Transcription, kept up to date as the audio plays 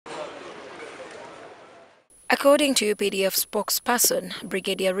According to UPDF spokesperson,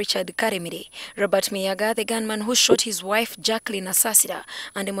 Brigadier Richard Karemire, Robert Miyaga, the gunman who shot his wife Jacqueline Asaasira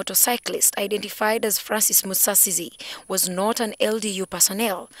and a motorcyclist identified as Francis Musasizi, was not an LDU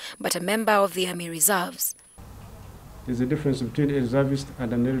personnel, but a member of the Army Reserves. There's a difference between a reservist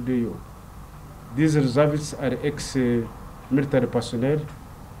and an LDU. These reservists are ex-military personnel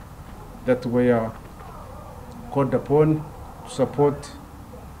that were called upon to support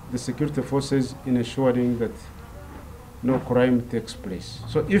the security forces in ensuring that no crime takes place.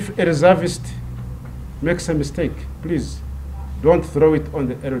 So if a reservist makes a mistake, please don't throw it on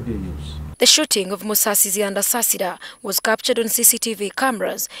the LDUs. The shooting of Musasizi and Asaasira was captured on CCTV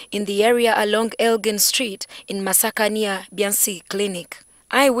cameras in the area along Elgin Street in Masaka near LCI Clinic.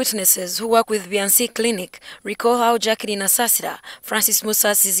 Eyewitnesses who work with LCI Clinic recall how Jacqueline Asaasira, Francis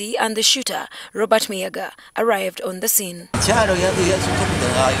Musasizi and the shooter, Robert Miyaga, arrived on the scene.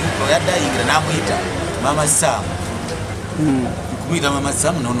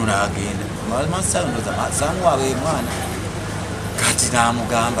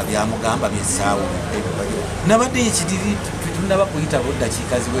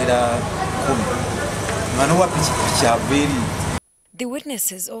 The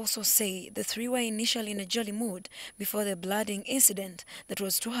witnesses also say the three were initially in a jolly mood before the blooding incident that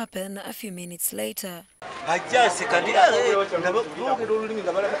was to happen a few minutes later.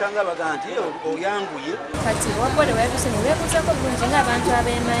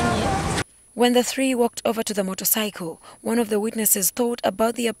 When the three walked over to the motorcycle, one of the witnesses thought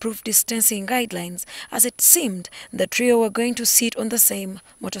about the approved distancing guidelines, as it seemed the trio were going to sit on the same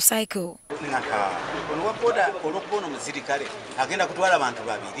motorcycle.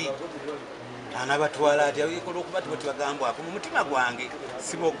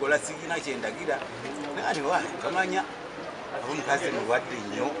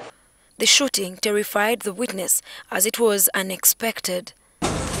 The shooting terrified the witness, as it was unexpected.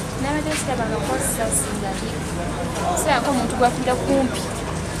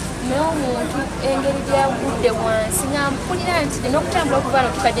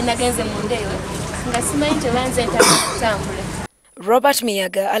 Robert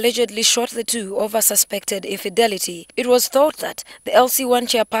Miyaga allegedly shot the two over suspected infidelity. It was thought that the LCI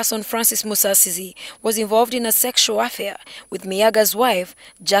Chairperson Francis Musasizi was involved in a sexual affair with Miyaga's wife,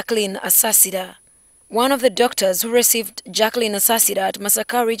 Jacqueline Asaasira. One of the doctors who received Jacqueline Asaasira at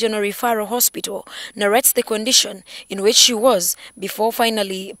Masaka Regional Referral Hospital narrates the condition in which she was before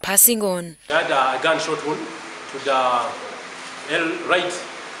finally passing on. She had a gunshot wound to the right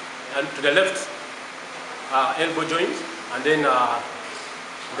and to the left elbow joint and then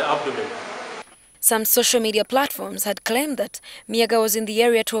the abdomen. Some social media platforms had claimed that Miyaga was in the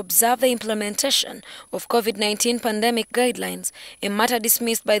area to observe the implementation of COVID-19 pandemic guidelines, a matter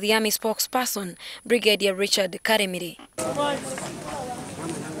dismissed by the Army spokesperson, Brigadier Richard Karemire.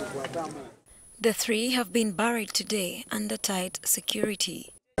 The three have been buried today under tight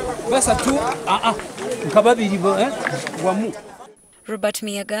security. Robert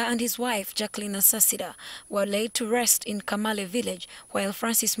Miyaga and his wife, Jacqueline Asaasira, were laid to rest in Kamale village, while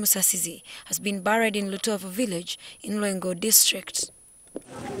Francis Musasizi has been buried in Lutovo village in Lwengo district.